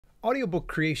Audiobook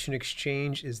Creation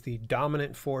Exchange is the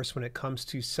dominant force when it comes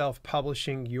to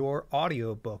self-publishing your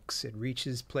audiobooks. It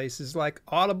reaches places like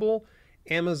Audible,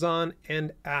 Amazon,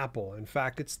 and Apple. In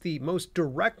fact, it's the most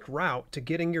direct route to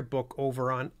getting your book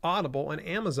over on Audible and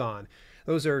Amazon.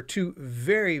 Those are two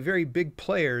very, very big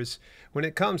players when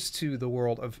it comes to the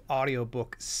world of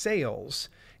audiobook sales.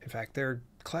 In fact, they're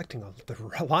collecting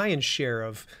the lion's share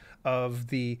of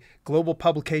the global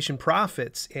publication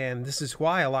profits, and this is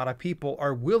why a lot of people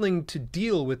are willing to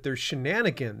deal with their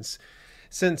shenanigans.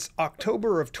 Since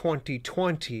October of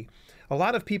 2020, a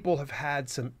lot of people have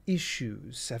had some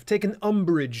issues, have taken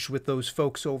umbrage with those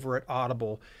folks over at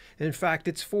Audible. In fact,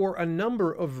 it's for a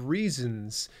number of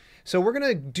reasons. So we're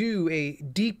going to do a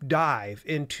deep dive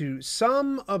into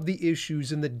some of the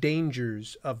issues and the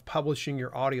dangers of publishing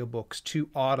your audiobooks to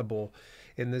Audible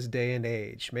in this day and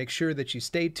age. Make sure that you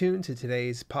stay tuned to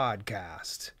today's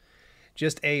podcast.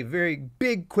 Just a very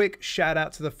big, quick shout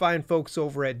out to the fine folks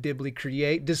over at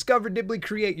Audiblegate. Discover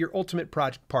Audiblegate, your ultimate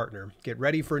project partner. Get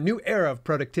ready for a new era of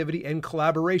productivity and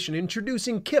collaboration.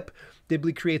 Introducing Kip,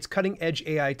 Audiblegate's cutting-edge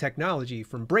AI technology.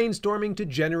 From brainstorming to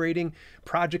generating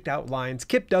project outlines,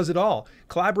 Kip does it all.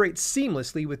 Collaborate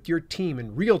seamlessly with your team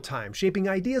in real time, shaping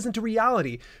ideas into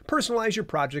reality. Personalize your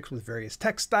projects with various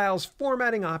text styles,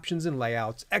 formatting options, and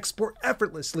layouts. Export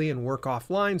effortlessly and work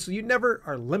offline so you never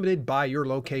are limited by your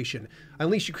location.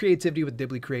 Unleash your creativity with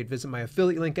Audiblegate. Visit my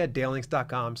affiliate link at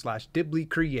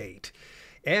dalelinks.com/Audiblegate.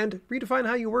 And redefine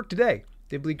how you work today.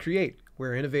 Audiblegate,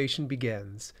 where innovation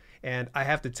begins. And I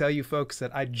have to tell you folks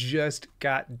that I just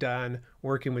got done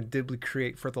working with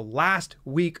Audiblegate for the last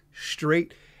week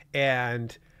straight.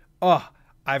 And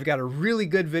I've got a really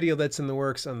good video that's in the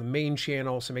works on the main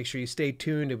channel, so make sure you stay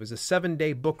tuned. It was a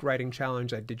 7-day book writing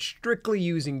challenge I did strictly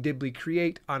using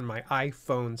Audiblegate on my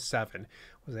iPhone 7.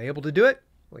 Was I able to do it?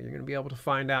 Well, you're going to be able to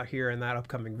find out here in that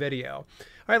upcoming video. All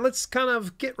right, let's kind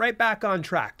of get right back on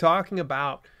track, talking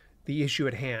about the issue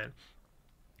at hand.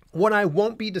 What I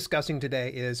won't be discussing today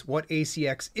is what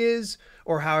ACX is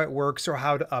or how it works or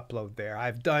how to upload there.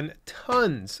 I've done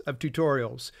tons of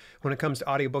tutorials when it comes to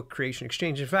Audiobook Creation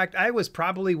Exchange. In fact, I was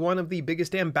probably one of the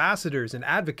biggest ambassadors and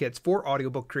advocates for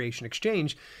Audiobook Creation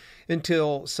Exchange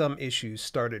until some issues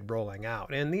started rolling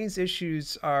out. And these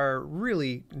issues are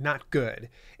really not good.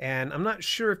 And I'm not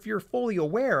sure if you're fully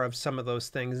aware of some of those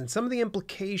things and some of the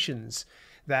implications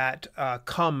that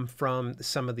come from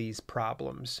some of these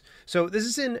problems. So this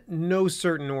is in no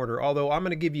certain order, although I'm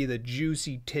going to give you the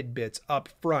juicy tidbits up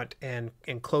front and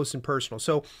close and personal.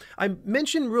 So I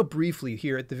mentioned real briefly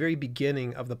here at the very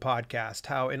beginning of the podcast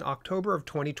how in October of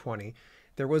 2020,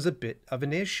 there was a bit of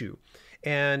an issue.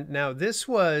 And now this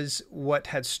was what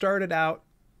had started out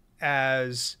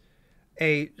as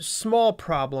a small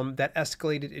problem that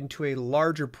escalated into a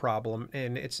larger problem,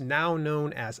 and it's now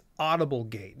known as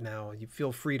Audiblegate. Now, you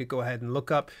feel free to go ahead and look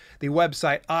up the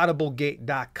website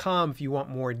audiblegate.com if you want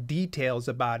more details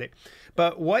about it.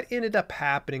 But what ended up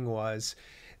happening was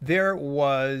there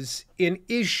was an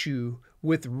issue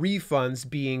with refunds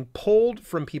being pulled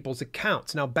from people's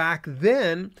accounts. Now, back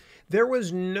then, there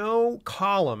was no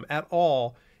column at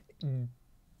all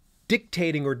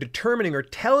dictating or determining or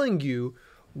telling you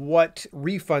what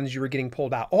refunds you were getting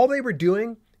pulled out. All they were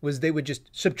doing was they would just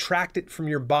subtract it from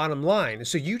your bottom line.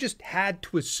 So you just had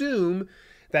to assume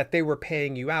that they were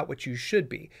paying you out what you should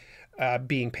be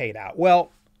being paid out.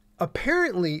 Well,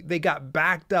 apparently they got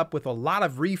backed up with a lot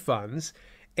of refunds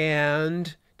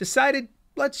and decided,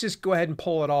 let's just go ahead and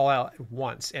pull it all out at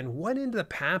once. And what ended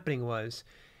up happening was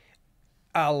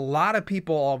a lot of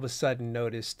people all of a sudden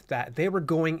noticed that they were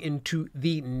going into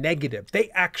the negative. They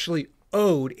actually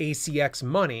owed ACX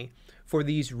money for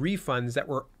these refunds that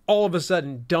were all of a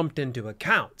sudden dumped into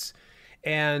accounts.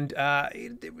 And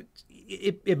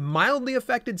it mildly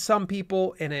affected some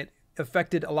people, and it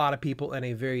affected a lot of people in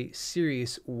a very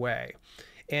serious way.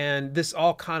 And this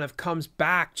all kind of comes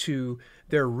back to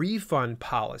their refund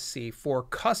policy for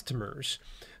customers.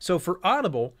 So for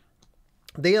Audible,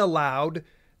 they allowed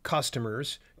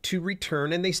customers to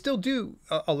return, and they still do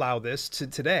allow this to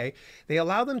today, they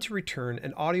allow them to return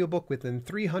an audiobook within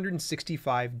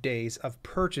 365 days of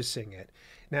purchasing it.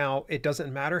 Now, it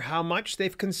doesn't matter how much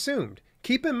they've consumed.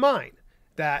 Keep in mind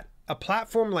that a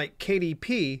platform like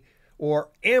KDP or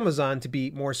Amazon, to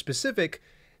be more specific,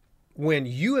 when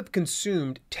you have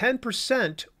consumed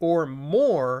 10% or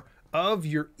more of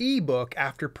your ebook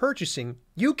after purchasing,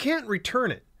 you can't return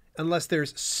it unless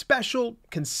there's special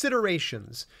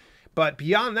considerations. But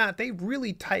beyond that, they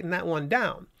really tightened that one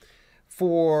down.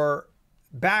 For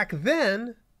back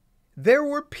then, there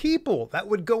were people that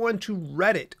would go onto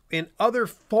Reddit and other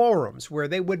forums where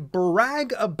they would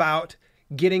brag about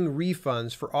getting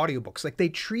refunds for audiobooks. Like, they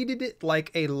treated it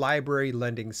like a library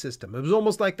lending system. It was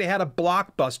almost like they had a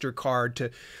Blockbuster card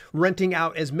to renting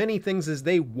out as many things as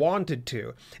they wanted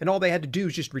to. And all they had to do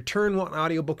is just return one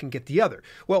audiobook and get the other.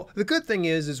 Well, the good thing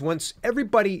is once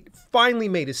everybody finally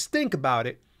made a stink about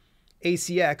it,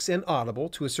 ACX and Audible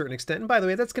to a certain extent. And by the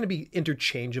way, that's going to be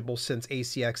interchangeable since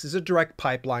ACX is a direct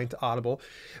pipeline to Audible.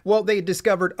 Well, they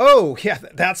discovered, oh, yeah,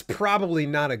 that's probably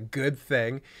not a good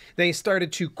thing. They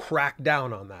started to crack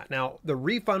down on that. Now, the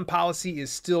refund policy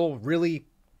is still really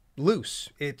loose.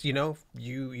 It's, you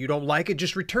don't like it,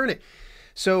 just return it.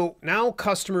 So now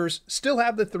customers still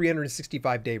have the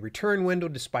 365-day return window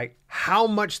despite how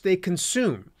much they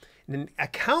consume. And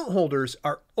account holders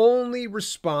are only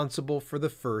responsible for the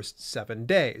first 7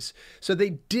 days. So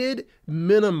they did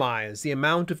minimize the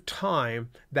amount of time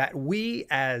that we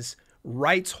as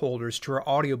rights holders to our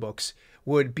audiobooks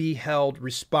would be held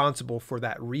responsible for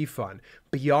that refund.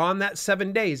 Beyond that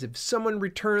 7 days, if someone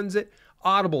returns it,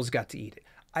 Audible's got to eat it.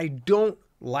 I don't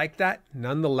like that.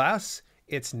 Nonetheless,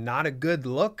 it's not a good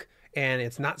look, and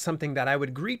it's not something that I would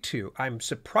agree to. I'm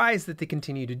surprised that they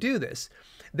continue to do this.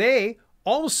 They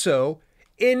also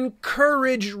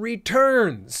encourage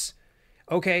returns.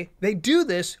 Okay, they do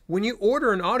this when you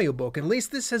order an audiobook. At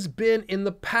least this has been in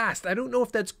the past. I don't know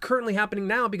if that's currently happening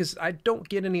now because I don't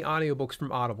get any audiobooks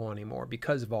from Audible anymore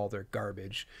because of all their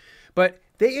garbage. But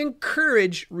they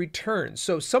encourage returns.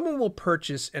 So someone will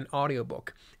purchase an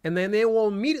audiobook and then they will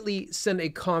immediately send a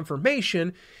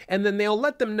confirmation, and then they'll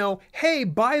let them know, hey,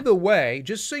 by the way,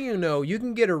 just so you know, you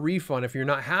can get a refund if you're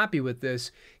not happy with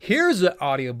this. Here's an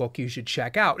audiobook you should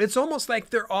check out. It's almost like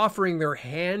they're offering their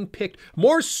hand-picked,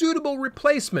 more suitable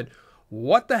replacement.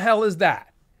 What the hell is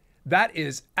that? That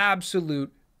is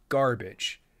absolute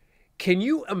garbage. Can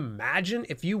you imagine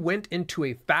if you went into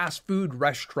a fast food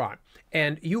restaurant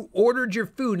and you ordered your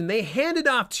food and they hand it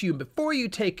off to you before you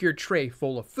take your tray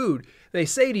full of food? They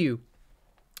say to you,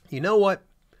 you know what?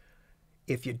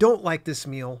 If you don't like this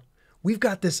meal, we've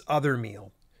got this other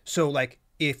meal. So like,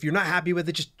 if you're not happy with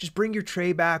it, just bring your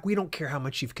tray back. We don't care how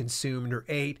much you've consumed or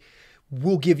ate.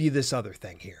 We'll give you this other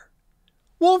thing here.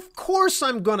 Well, of course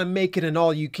I'm going to make it an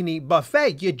all-you-can-eat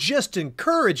buffet. You just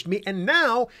encouraged me, and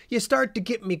now you start to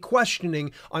get me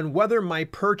questioning on whether my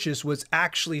purchase was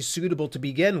actually suitable to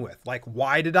begin with. Like,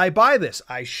 why did I buy this?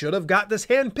 I should have got this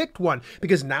hand-picked one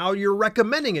because now you're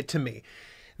recommending it to me.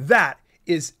 That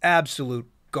is absolute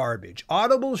garbage.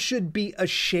 Audible should be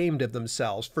ashamed of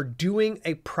themselves for doing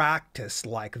a practice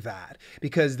like that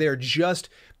because they're just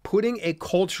putting a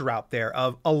culture out there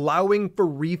of allowing for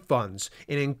refunds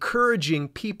and encouraging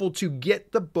people to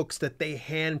get the books that they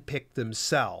handpick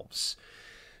themselves.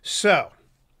 So,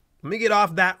 let me get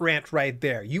off that rant right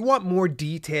there. You want more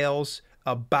details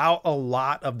about a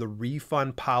lot of the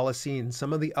refund policy and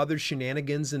some of the other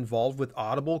shenanigans involved with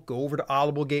Audible? Go over to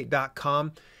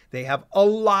audiblegate.com. They have a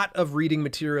lot of reading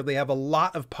material. They have a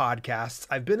lot of podcasts.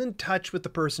 I've been in touch with the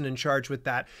person in charge with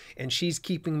that, and she's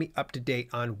keeping me up to date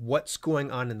on what's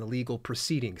going on in the legal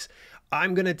proceedings.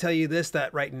 I'm going to tell you this,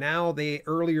 that right now,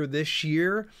 earlier this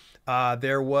year,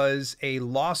 there was a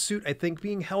lawsuit, I think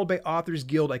being held by Authors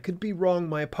Guild. I could be wrong,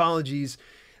 my apologies,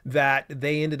 that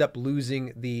they ended up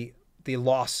losing the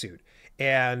lawsuit.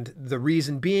 And the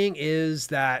reason being is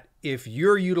that if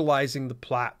you're utilizing the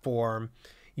platform,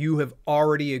 you have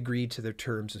already agreed to their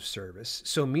terms of service.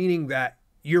 So meaning that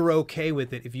you're okay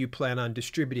with it if you plan on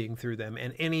distributing through them,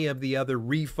 and any of the other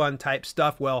refund type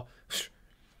stuff, well,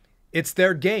 it's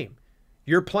their game.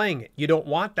 You're playing it. You don't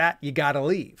want that, you got to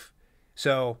leave.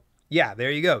 So yeah, there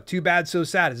you go. Too bad, so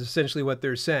sad is essentially what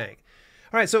they're saying.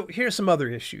 All right, so here's some other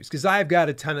issues, because I've got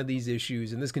a ton of these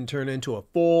issues, and this can turn into a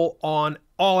full-on,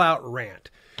 all-out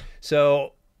rant.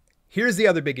 So here's the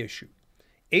other big issue.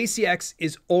 ACX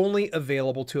is only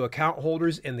available to account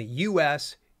holders in the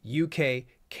US, UK,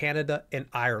 Canada, and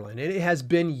Ireland. And it has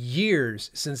been years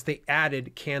since they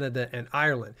added Canada and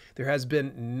Ireland. There has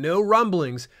been no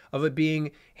rumblings of it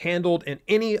being handled in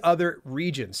any other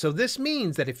region. So this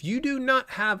means that if you do not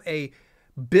have a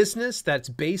business that's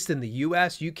based in the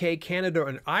US, UK, Canada,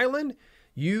 and Ireland,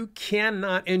 you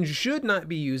cannot and should not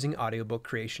be using Audiobook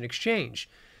Creation Exchange.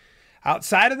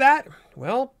 Outside of that,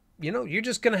 well, you're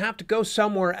just going to have to go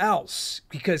somewhere else,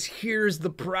 because here's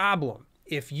the problem.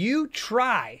 If you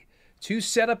try to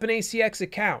set up an ACX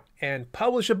account and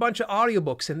publish a bunch of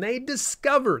audiobooks and they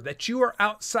discover that you are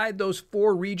outside those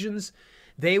 4 regions,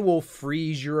 they will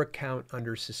freeze your account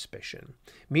under suspicion,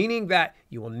 meaning that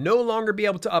you will no longer be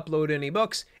able to upload any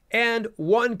books, and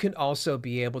one can also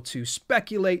be able to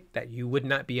speculate that you would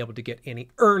not be able to get any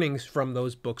earnings from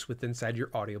those books within inside your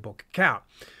audiobook account.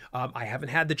 I haven't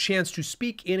had the chance to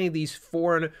speak any of these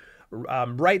foreign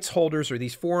rights holders or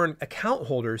these foreign account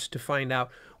holders to find out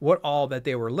what all that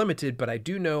they were limited, but I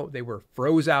do know they were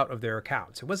froze out of their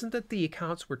accounts. It wasn't that the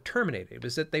accounts were terminated. It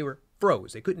was that they were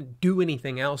froze. They couldn't do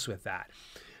anything else with that.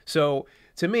 So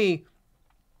to me,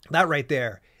 that right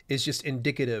there is just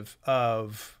indicative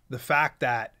of the fact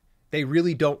that they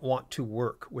really don't want to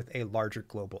work with a larger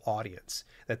global audience,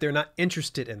 that they're not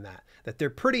interested in that, that they're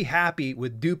pretty happy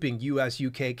with duping US,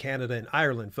 UK, Canada, and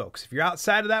Ireland folks. If you're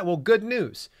outside of that, well, good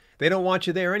news. They don't want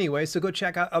you there anyway, so go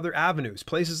check out other avenues.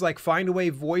 Places like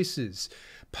Findaway Voices,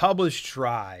 Publish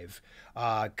Drive,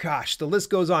 gosh, the list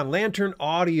goes on. Lantern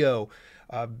Audio,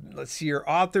 let's see here,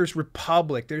 Authors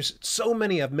Republic. There's so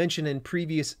many I've mentioned in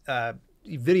previous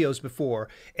videos before,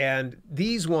 and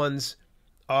these ones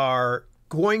are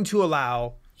going to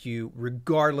allow you,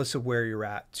 regardless of where you're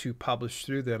at, to publish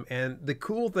through them. And the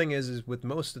cool thing is with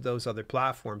most of those other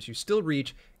platforms, you still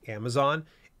reach Amazon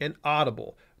and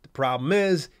Audible. The problem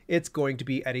is it's going to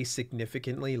be at a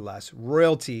significantly less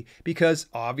royalty, because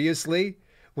obviously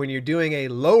when you're doing a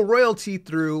low royalty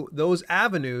through those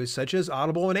avenues such as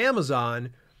Audible and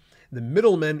Amazon, the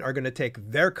middlemen are going to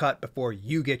take their cut before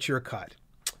you get your cut.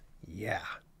 Yeah,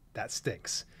 that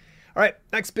stinks. All right,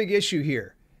 next big issue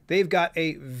here. They've got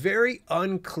a very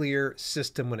unclear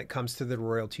system when it comes to the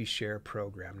royalty share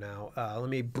program. Now, let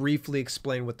me briefly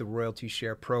explain what the royalty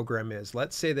share program is.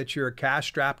 Let's say that you're a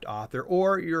cash-strapped author,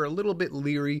 or you're a little bit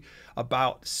leery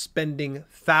about spending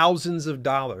thousands of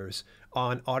dollars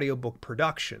on audiobook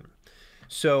production.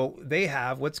 So they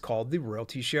have what's called the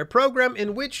royalty share program,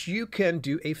 in which you can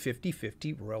do a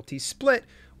 50-50 royalty split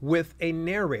with a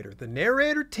narrator. The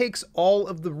narrator takes all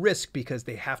of the risk because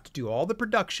they have to do all the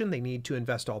production. They need to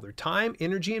invest all their time,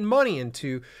 energy, and money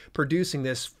into producing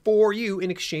this for you in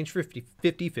exchange for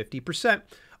 50%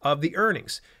 of the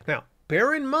earnings. Now,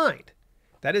 bear in mind,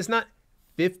 that is not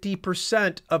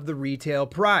 50% of the retail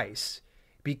price,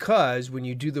 because when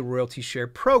you do the royalty share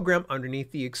program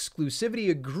underneath the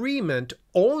exclusivity agreement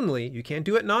only, you can't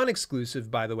do it non-exclusive,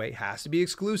 by the way, it has to be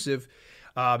exclusive,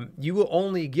 you will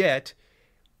only get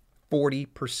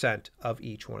 40% of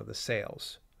each one of the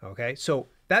sales. Okay, so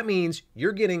that means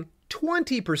you're getting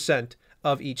 20%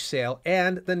 of each sale,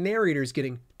 and the narrator is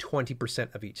getting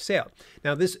 20% of each sale.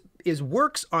 Now, this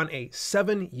works on a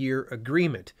 7-year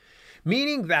agreement,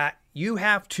 meaning that you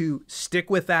have to stick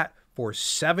with that for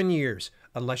 7 years,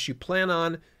 unless you plan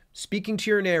on speaking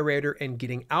to your narrator and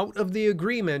getting out of the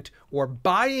agreement or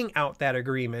buying out that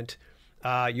agreement.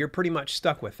 You're pretty much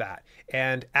stuck with that.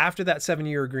 And after that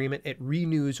 7-year agreement, it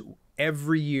renews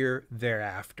every year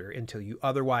thereafter until you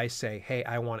otherwise say, hey,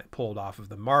 I want it pulled off of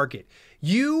the market.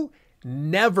 You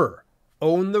never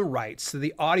own the rights to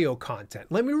the audio content.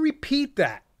 Let me repeat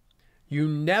that. You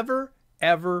never,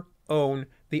 ever own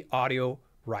the audio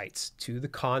rights to the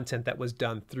content that was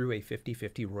done through a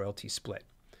 50-50 royalty split.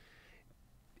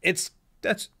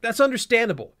 That's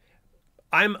understandable.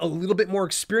 I'm a little bit more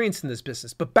experienced in this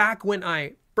business, but back when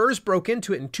I first broke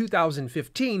into it in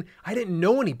 2015, I didn't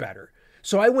know any better.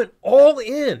 So I went all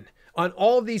in on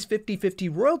all of these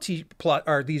 50-50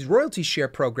 royalty share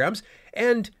programs.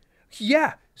 And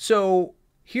yeah, so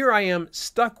here I am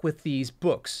stuck with these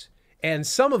books, and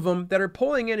some of them that are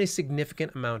pulling in a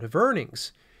significant amount of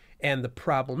earnings. And the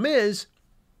problem is,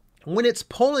 when it's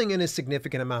pulling in a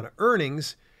significant amount of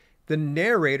earnings, the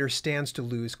narrator stands to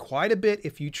lose quite a bit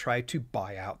if you try to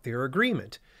buy out their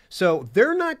agreement. So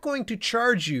they're not going to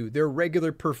charge you their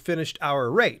regular per finished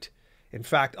hour rate. In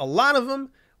fact, a lot of them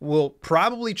will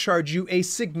probably charge you a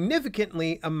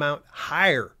significantly amount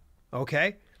higher.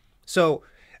 Okay? So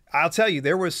I'll tell you,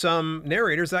 there were some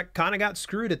narrators that kind of got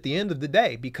screwed at the end of the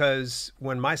day, because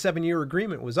when my 7-year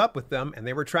agreement was up with them and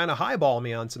they were trying to highball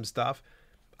me on some stuff,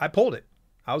 I pulled it.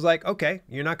 I was like, okay,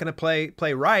 you're not going to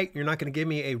play right. You're not going to give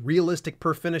me a realistic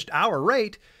per finished hour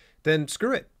rate. Then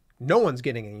screw it. No one's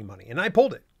getting any money. And I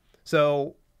pulled it.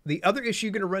 So the other issue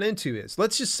you're going to run into is,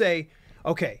 let's just say,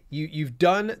 okay, you've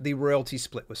done the royalty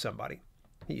split with somebody.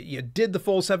 You did the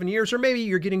full 7 years, or maybe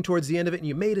you're getting towards the end of it and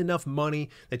you made enough money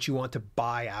that you want to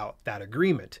buy out that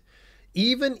agreement.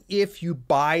 Even if you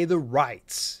buy the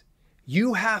rights,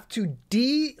 you have to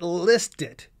delist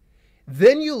it.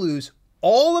 Then you lose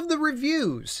all of the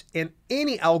reviews and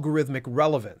any algorithmic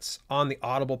relevance on the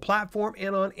Audible platform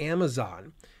and on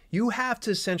Amazon. You have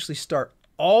to essentially start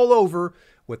all over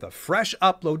with a fresh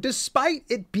upload, despite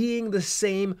it being the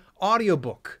same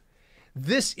audiobook.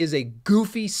 This is a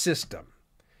goofy system.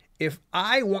 If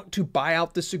I want to buy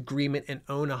out this agreement and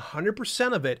own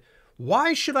 100% of it,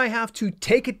 why should I have to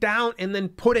take it down and then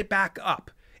put it back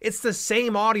up? It's the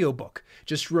same audiobook.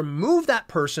 Just remove that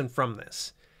person from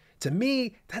this. To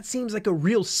me, that seems like a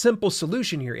real simple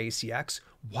solution here, ACX.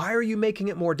 Why are you making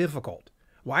it more difficult?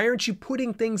 Why aren't you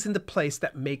putting things into place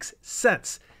that makes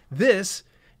sense? This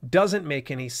doesn't make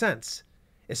any sense,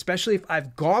 especially if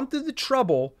I've gone through the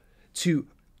trouble to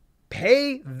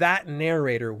pay that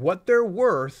narrator what they're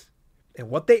worth and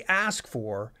what they ask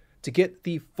for to get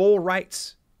the full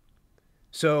rights.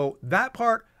 So that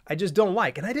part I just don't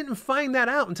like. And I didn't find that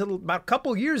out until about a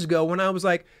couple years ago when I was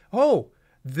like, oh,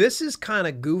 this is kind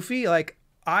of goofy. Like,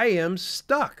 I am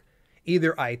stuck.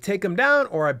 Either I take them down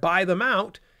or I buy them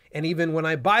out. And even when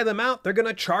I buy them out, they're going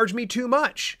to charge me too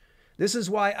much. This is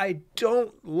why I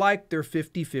don't like their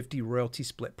 50-50 royalty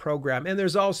split program. And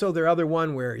there's also their other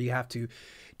one where you have to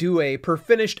do a per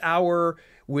finished hour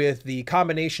with the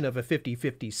combination of a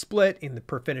 50-50 split, and the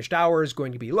per finished hour is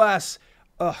going to be less.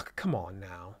 Ugh, come on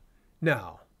now.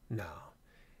 No.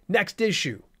 Next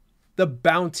issue, the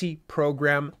bounty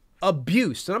program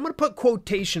abuse. And I'm going to put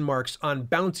quotation marks on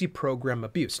bounty program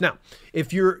abuse. Now,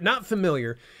 if you're not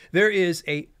familiar, there is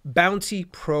a bounty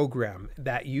program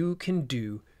that you can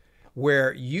do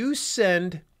where you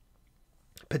send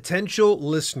potential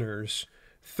listeners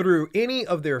through any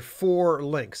of their 4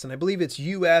 links. And I believe it's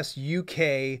US,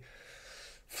 UK,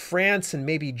 France, and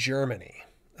maybe Germany.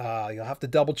 You'll have to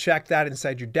double check that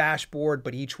inside your dashboard,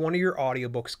 but each one of your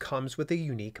audiobooks comes with a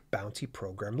unique bounty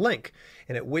program link.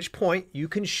 And at which point you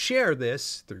can share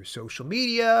this through social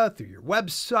media, through your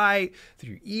website,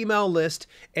 through your email list.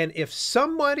 And if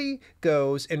somebody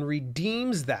goes and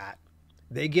redeems that,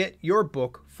 they get your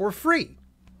book for free.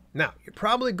 Now, you're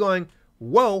probably going,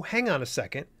 whoa, hang on a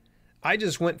second. I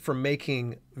just went from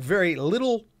making very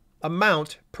little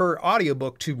amount per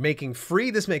audiobook to making free.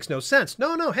 This makes no sense.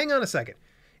 No, hang on a second.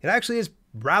 It actually is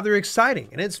rather exciting.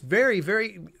 And it's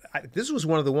this was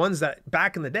one of the ones that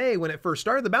back in the day when it first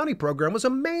started, the bounty program was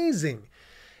amazing.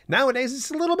 Nowadays,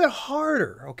 it's a little bit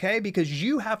harder, okay? Because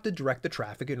you have to direct the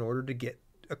traffic in order to get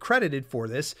accredited for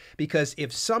this. Because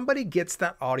if somebody gets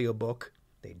that audiobook,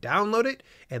 they download it,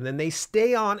 and then they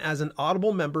stay on as an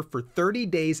Audible member for 30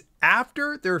 days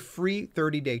after their free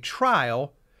 30-day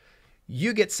trial,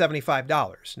 you get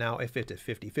 $75. Now, if it's a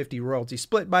 50-50 royalty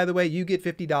split, by the way, you get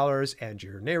 $50 and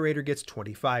your narrator gets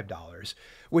 $25,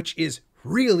 which is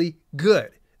really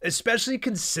good, especially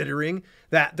considering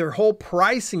that their whole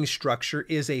pricing structure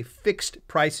is a fixed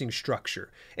pricing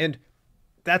structure. And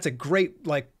that's a great,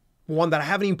 one that I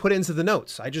haven't even put into the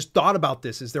notes. I just thought about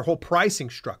this is their whole pricing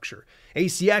structure.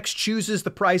 ACX chooses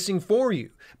the pricing for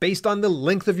you based on the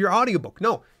length of your audiobook.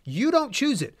 No, you don't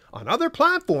choose it. On other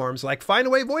platforms like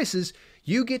Findaway Voices,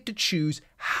 you get to choose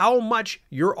how much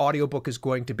your audiobook is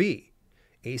going to be.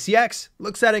 ACX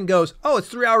looks at it and goes, oh, it's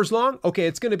 3 hours long? Okay,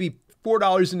 it's going to be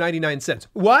 $4.99.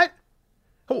 What?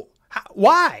 Oh,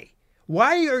 why?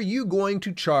 Why are you going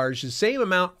to charge the same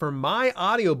amount for my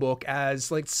audiobook as,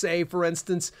 let's say, for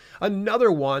instance, another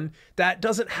one that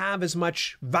doesn't have as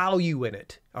much value in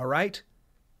it, all right?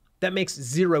 That makes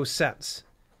 0 sense.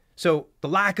 So the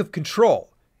lack of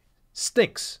control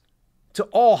stinks to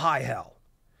all high hell.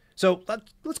 So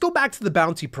let's go back to the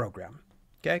bounty program,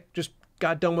 okay? Just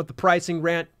got done with the pricing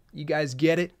rant. You guys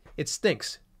get it? It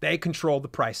stinks. They control the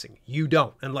pricing. You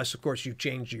don't, unless, of course, you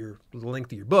change the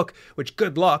length of your book, which,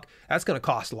 good luck, that's going to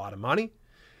cost a lot of money.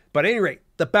 But at any rate,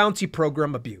 the bounty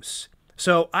program abuse.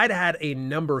 So I'd had a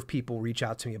number of people reach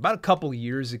out to me about a couple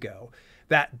years ago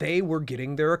that they were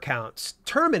getting their accounts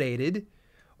terminated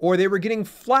or they were getting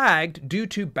flagged due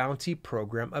to bounty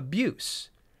program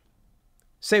abuse.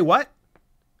 Say what?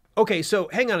 Okay, so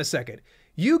hang on a second.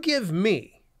 You give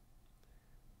me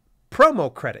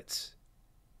promo credits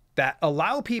that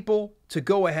allow people to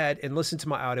go ahead and listen to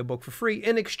my audiobook for free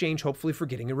in exchange, hopefully, for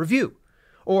getting a review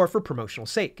or for promotional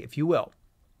sake, if you will.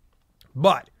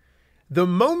 But the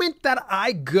moment that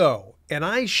I go and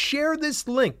I share this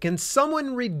link and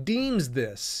someone redeems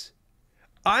this,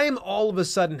 I am all of a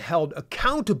sudden held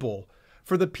accountable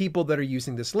for the people that are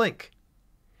using this link.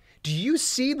 Do you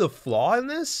see the flaw in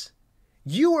this?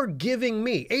 You are giving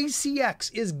me,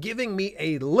 ACX is giving me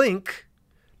a link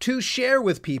to share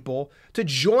with people to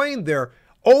join their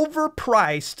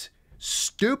overpriced,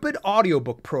 stupid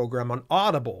audiobook program on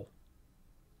Audible.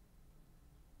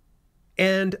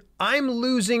 And I'm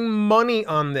losing money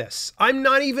on this. I'm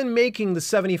not even making the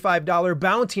 $75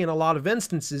 bounty in a lot of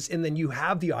instances. And then you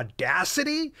have the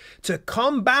audacity to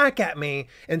come back at me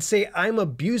and say I'm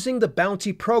abusing the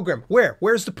bounty program.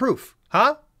 Where's the proof?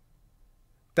 Huh?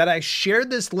 That I shared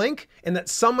this link and that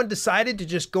someone decided to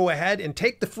just go ahead and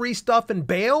take the free stuff and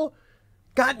bail?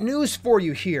 Got news for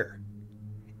you here.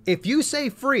 If you say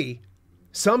free,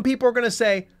 some people are going to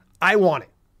say, I want it.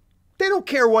 They don't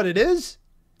care what it is.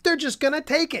 They're just going to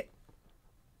take it.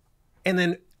 And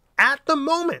then at the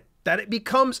moment that it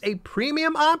becomes a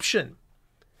premium option,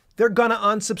 they're going to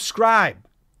unsubscribe.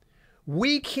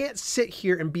 We can't sit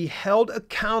here and be held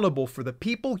accountable for the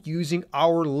people using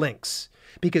our links,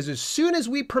 because as soon as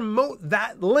we promote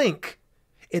that link,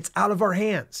 it's out of our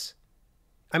hands.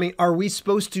 I mean, are we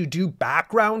supposed to do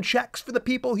background checks for the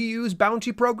people who use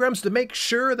bounty programs to make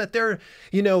sure that they're,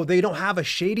 they don't have a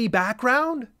shady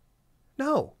background?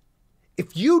 No.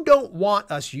 If you don't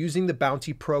want us using the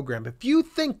bounty program, if you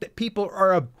think that people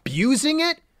are abusing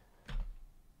it,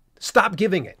 stop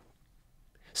giving it.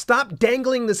 Stop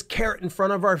dangling this carrot in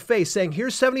front of our face saying,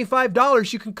 here's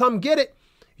 $75, you can come get it.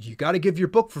 You got to give your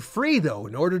book for free, though,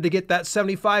 in order to get that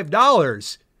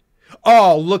 $75.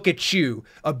 Oh, look at you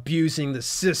abusing the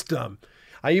system.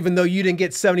 Even though you didn't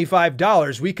get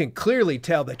 $75, we can clearly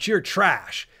tell that you're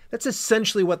trash. That's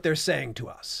essentially what they're saying to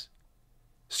us.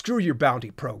 Screw your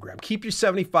bounty program. Keep your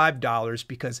 $75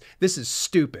 because this is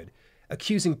stupid,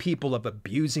 accusing people of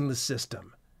abusing the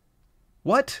system.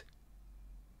 What?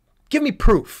 Give me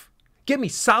proof. Give me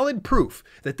solid proof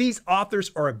that these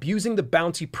authors are abusing the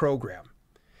bounty program,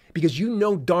 because you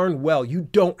know darn well you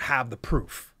don't have the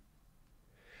proof.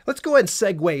 Let's go ahead and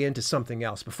segue into something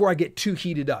else before I get too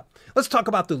heated up. Let's talk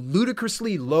about the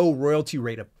ludicrously low royalty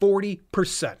rate of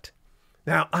 40%.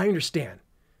 Now, I understand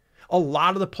a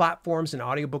lot of the platforms in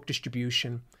audiobook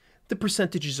distribution, the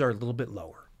percentages are a little bit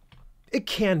lower. It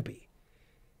can be,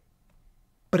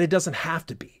 but it doesn't have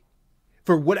to be.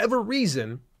 For whatever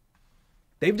reason,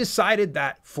 they've decided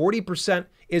that 40%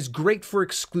 is great for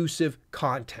exclusive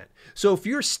content. So if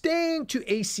you're staying to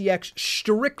ACX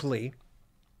strictly,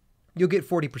 you'll get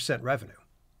 40% revenue.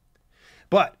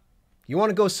 But you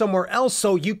want to go somewhere else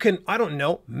so you can,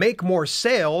 make more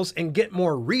sales and get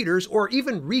more readers, or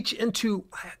even reach into,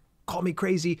 call me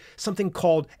crazy, something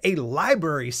called a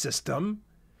library system,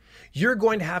 you're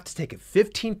going to have to take a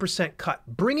 15% cut,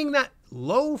 bringing that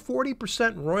low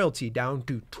 40% royalty down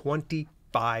to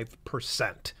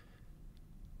 25%.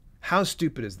 How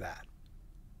stupid is that?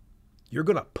 You're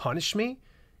going to punish me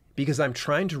because I'm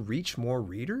trying to reach more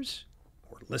readers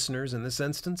or listeners in this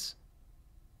instance?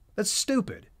 That's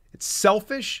stupid. It's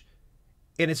selfish,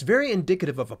 and it's very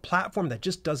indicative of a platform that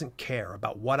just doesn't care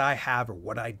about what I have or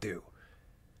what I do.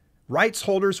 Rights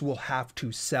holders will have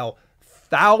to sell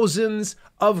thousands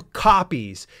of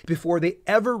copies before they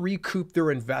ever recoup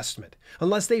their investment,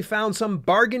 unless they found some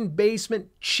bargain basement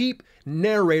cheap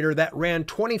narrator that ran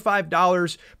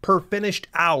 $25 per finished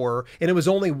hour and it was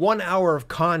only 1 hour of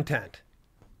content.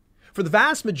 For the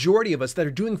vast majority of us that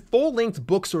are doing full-length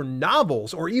books or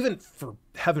novels, or even, for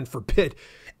heaven forbid,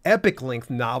 epic-length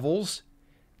novels,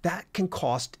 that can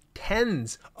cost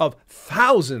tens of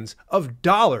thousands of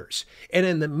dollars. And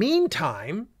in the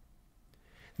meantime,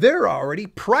 they're already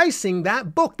pricing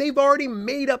that book. They've already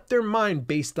made up their mind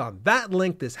based on that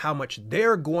length is how much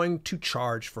they're going to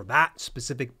charge for that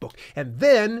specific book. And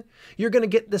then you're going to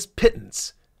get this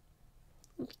pittance.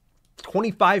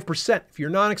 25% if you're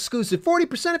non-exclusive,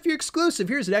 40% if you're exclusive.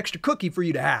 Here's an extra cookie for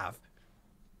you to have.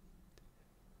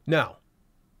 No,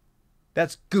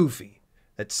 that's goofy.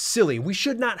 That's silly. We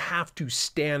should not have to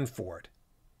stand for it.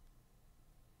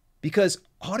 Because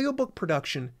audiobook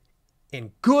production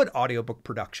and good audiobook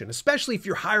production, especially if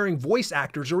you're hiring voice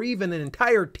actors or even an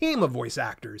entire team of voice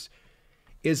actors,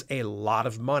 is a lot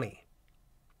of money.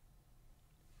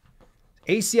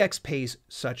 ACX pays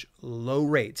such low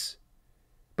rates,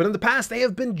 but in the past they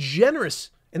have been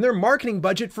generous in their marketing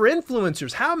budget for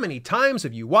influencers. How many times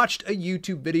have you watched a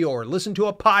YouTube video or listened to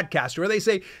a podcast where they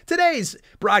say, today's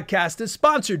broadcast is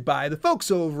sponsored by the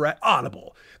folks over at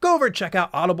Audible. Go over and check out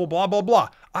Audible, blah, blah, blah.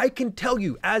 I can tell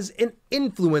you as an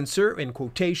influencer, in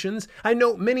quotations, I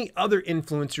know many other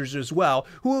influencers as well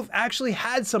who have actually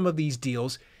had some of these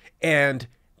deals, and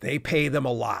they pay them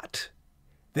a lot.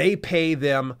 They pay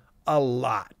them a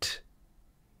lot.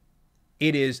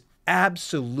 It is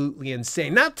absolutely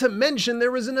insane. Not to mention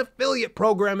there was an affiliate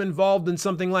program involved in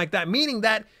something like that, meaning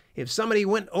that if somebody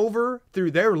went over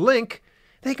through their link,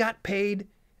 they got paid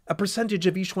a percentage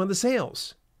of each one of the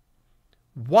sales.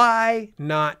 Why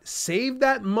not save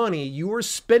that money you are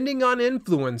spending on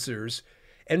influencers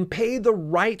and pay the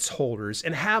rights holders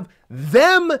and have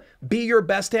them be your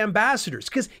best ambassadors?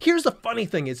 Because here's the funny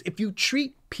thing is, if you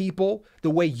treat people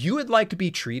the way you would like to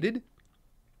be treated,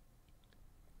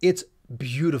 it's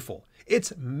beautiful.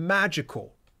 It's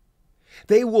magical.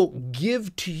 They will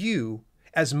give to you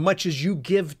as much as you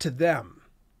give to them.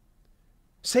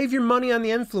 Save your money on the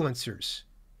influencers.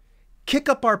 Kick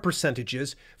up our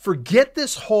percentages. Forget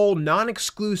this whole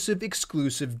non-exclusive,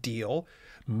 exclusive deal.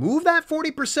 Move that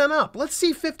 40% up. Let's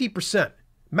see 50%.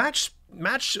 Match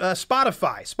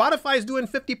Spotify. Spotify is doing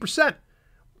 50%.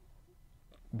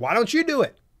 Why don't you do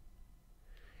it?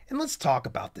 And let's talk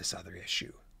about this other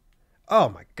issue. Oh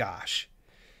my gosh.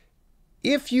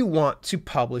 If you want to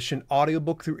publish an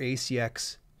audiobook through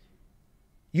ACX,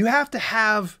 you have to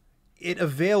have it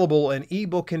available in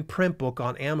ebook and print book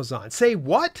on Amazon. Say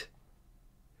what?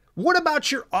 What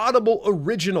about your Audible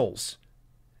originals?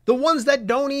 The ones that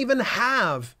don't even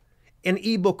have an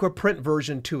ebook or print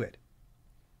version to it.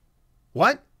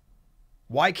 What?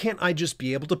 Why can't I just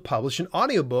be able to publish an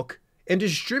audiobook and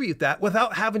distribute that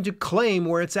without having to claim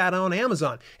where it's at on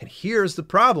Amazon? And here's the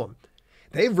problem.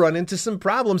 They've run into some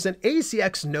problems, and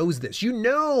ACX knows this. You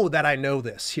know that I know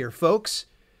this here, folks,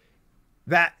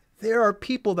 that there are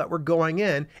people that were going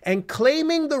in and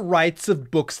claiming the rights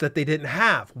of books that they didn't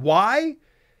have. Why?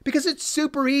 Because it's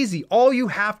super easy. All you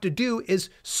have to do is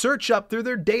search up through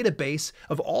their database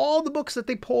of all the books that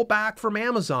they pull back from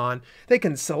Amazon. They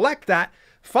can select that,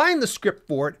 find the script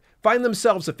for it, find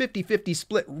themselves a 50-50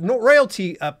 split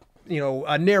royalty a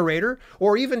narrator,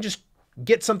 or even just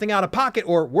get something out of pocket,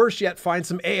 or worse yet, find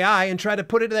some AI and try to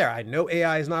put it there. I know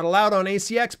AI is not allowed on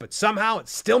ACX, but somehow it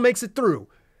still makes it through.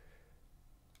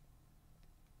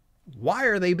 Why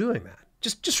are they doing that?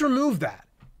 Just remove that.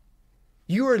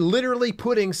 You are literally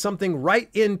putting something right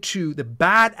into the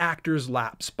bad actor's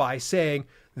laps by saying,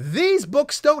 these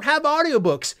books don't have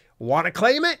audiobooks. Want to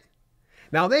claim it?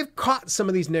 Now, they've caught some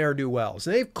of these ne'er-do-wells,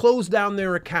 and they've closed down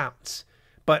their accounts.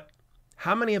 But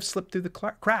how many have slipped through the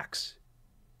cracks?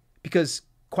 Because,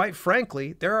 quite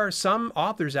frankly, there are some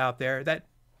authors out there that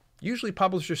usually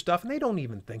publish their stuff, and they don't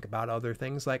even think about other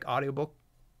things like audiobook.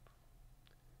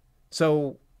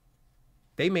 So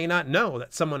they may not know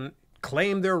that someone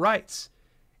claimed their rights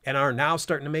and are now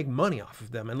starting to make money off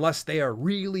of them unless they are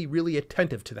really, really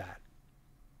attentive to that.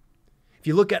 If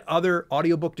you look at other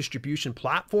audiobook distribution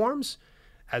platforms,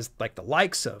 as like the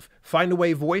likes of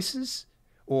Findaway Voices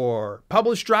or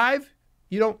Publish Drive,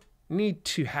 you don't need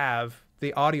to have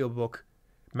the audiobook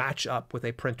match up with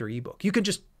a print or ebook. You can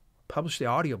just publish the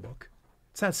audiobook.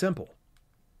 It's that simple.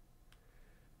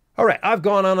 All right, I've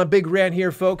gone on a big rant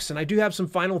here, folks, and I do have some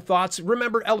final thoughts.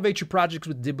 Remember, elevate your projects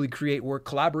with Audiblegate, where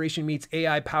collaboration meets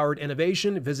AI-powered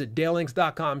innovation. Visit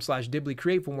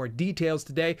dalelinks.com/Audiblegate for more details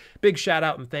today. Big shout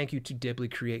out and thank you to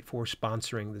Audiblegate for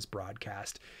sponsoring this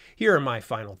broadcast. Here are my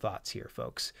final thoughts here,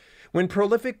 folks. When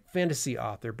prolific fantasy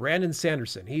author Brandon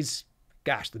Sanderson, he's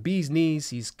the bee's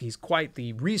knees, he's quite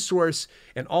the resource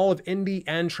in all of indie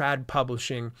and trad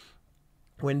publishing.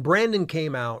 When Brandon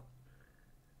came out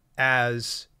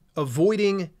as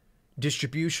avoiding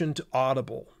distribution to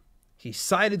Audible, he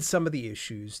cited some of the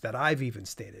issues that I've even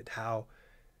stated, how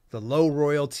the low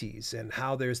royalties and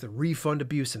how there's the refund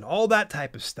abuse and all that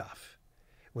type of stuff.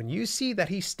 When you see that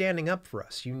he's standing up for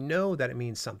us, you know that it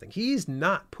means something. He's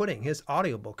not putting his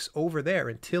audiobooks over there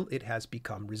until it has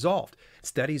become resolved.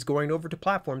 Instead, he's going over to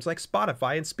platforms like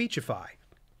Spotify and Speechify.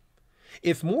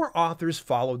 If more authors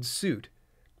followed suit,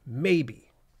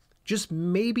 maybe, just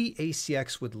maybe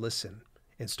ACX would listen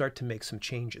and start to make some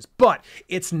changes. But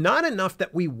it's not enough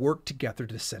that we work together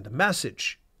to send a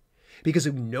message, because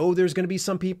we know there's going to be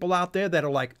some people out there that are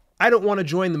like, I don't want to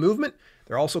join the movement.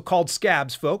 They're also called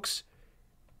scabs, folks.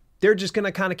 They're just going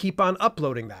to kind of keep on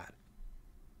uploading that.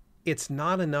 It's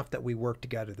not enough that we work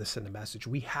together to send a message.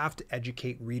 We have to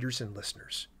educate readers and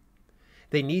listeners.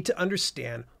 They need to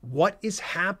understand what is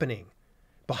happening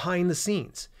behind the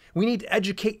scenes. We need to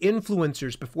educate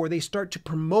influencers before they start to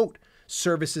promote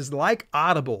services like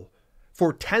Audible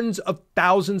for tens of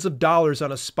thousands of dollars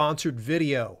on a sponsored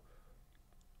video.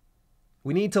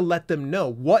 We need to let them know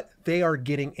what they are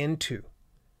getting into.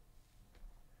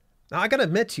 Now, I got to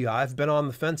admit to you, I've been on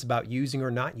the fence about using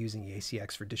or not using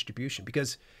ACX for distribution,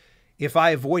 because if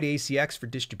I avoid ACX for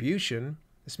distribution,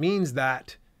 this means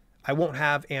that I won't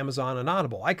have Amazon and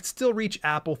Audible. I could still reach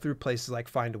Apple through places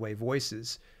like Findaway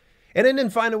Voices. And then in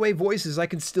Findaway Voices, I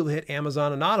can still hit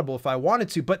Amazon and Audible if I wanted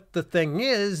to. But the thing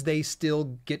is, they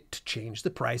still get to change the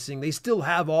pricing. They still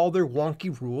have all their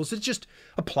wonky rules. It just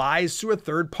applies to a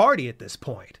third party at this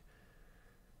point.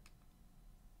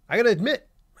 I got to admit,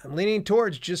 I'm leaning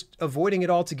towards just avoiding it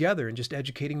altogether and just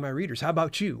educating my readers. How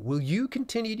about you? Will you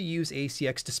continue to use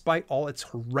ACX despite all its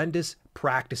horrendous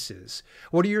practices?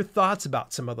 What are your thoughts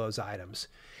about some of those items?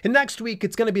 And next week,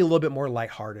 it's going to be a little bit more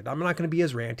lighthearted. I'm not going to be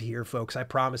as ranty here, folks. I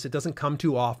promise. It doesn't come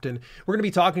too often. We're going to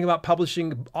be talking about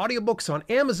publishing audiobooks on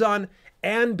Amazon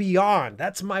and beyond.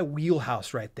 That's my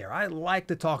wheelhouse right there. I like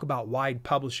to talk about wide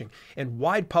publishing, and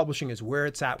wide publishing is where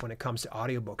it's at when it comes to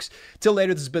audiobooks. Till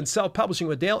later, this has been Self-Publishing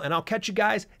with Dale, and I'll catch you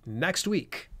guys next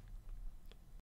week.